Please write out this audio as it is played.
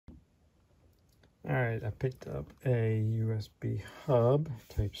All right, I picked up a USB hub,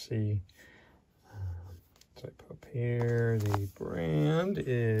 Type-C type up here. The brand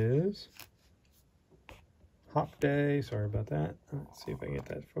is HOPDAY. Sorry about that. Let's see if I can get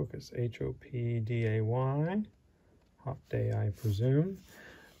that focus. HOPDAY. HOPDAY, I presume.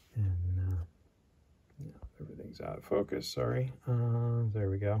 And everything's out of focus. Sorry. There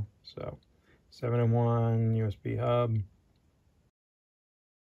we go. So 7-in-1 USB hub.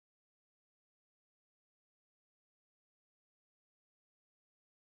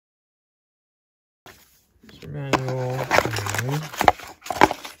 Manual.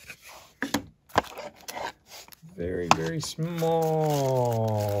 Very, very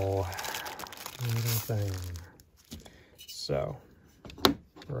small little thing. So,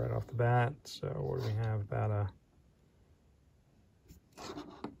 right off the bat, so what do we have? About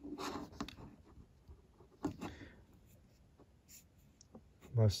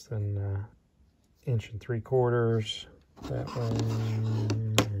less than 1 3/4 inches. That one.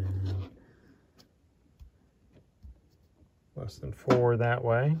 Less than 4 that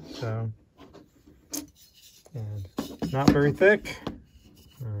way, so, and not very thick,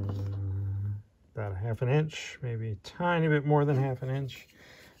 about 1/2 inch, maybe a tiny bit more than 1/2 inch.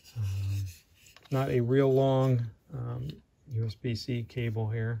 Not a real long USB-C cable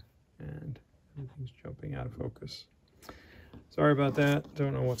here, and everything's jumping out of focus. Sorry about that,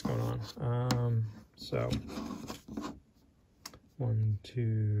 don't know what's going on. So 1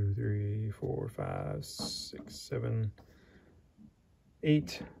 2 3 4 5 6 7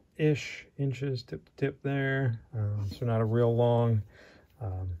 8-ish inches tip to tip there. So not a real long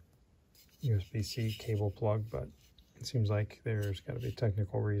USB-C cable plug, but it seems like there's got to be a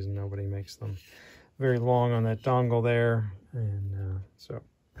technical reason nobody makes them very long on that dongle there. And so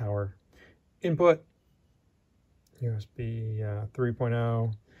power input, USB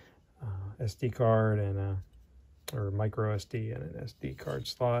 3.0, SD card, and or micro SD and an SD card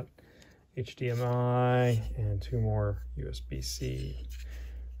slot, HDMI, and 2 more USB-C.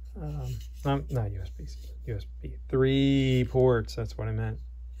 Not USB-C, USB 3 ports. That's what I meant.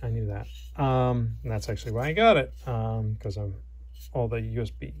 I knew that. And that's actually why I got it, because all the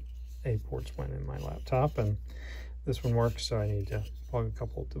USB-A ports went in my laptop, and this one works, so I need to plug a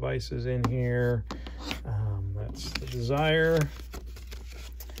couple of devices in here. That's the Desire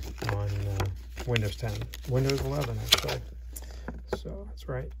on Windows 10, Windows 11 actually. So that's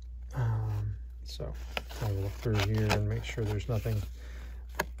right. So I will look through here and make sure there's nothing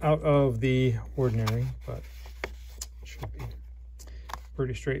out of the ordinary, but it should be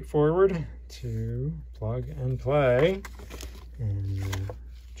pretty straightforward to plug and play. And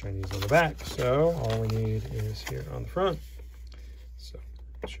Chinese on the back, so all we need is here on the front. So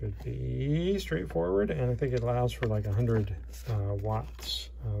it should be straightforward, and I think it allows for like 100 watts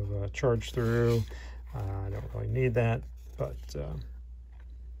of charge through. I don't really need that, but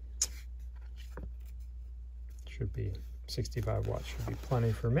should be 65 watts should be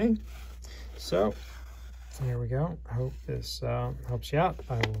plenty for me. So there we go. I hope this helps you out.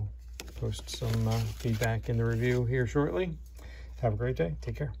 I will post some feedback in the review here shortly. Have a great day.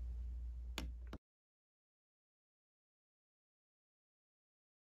 Take care.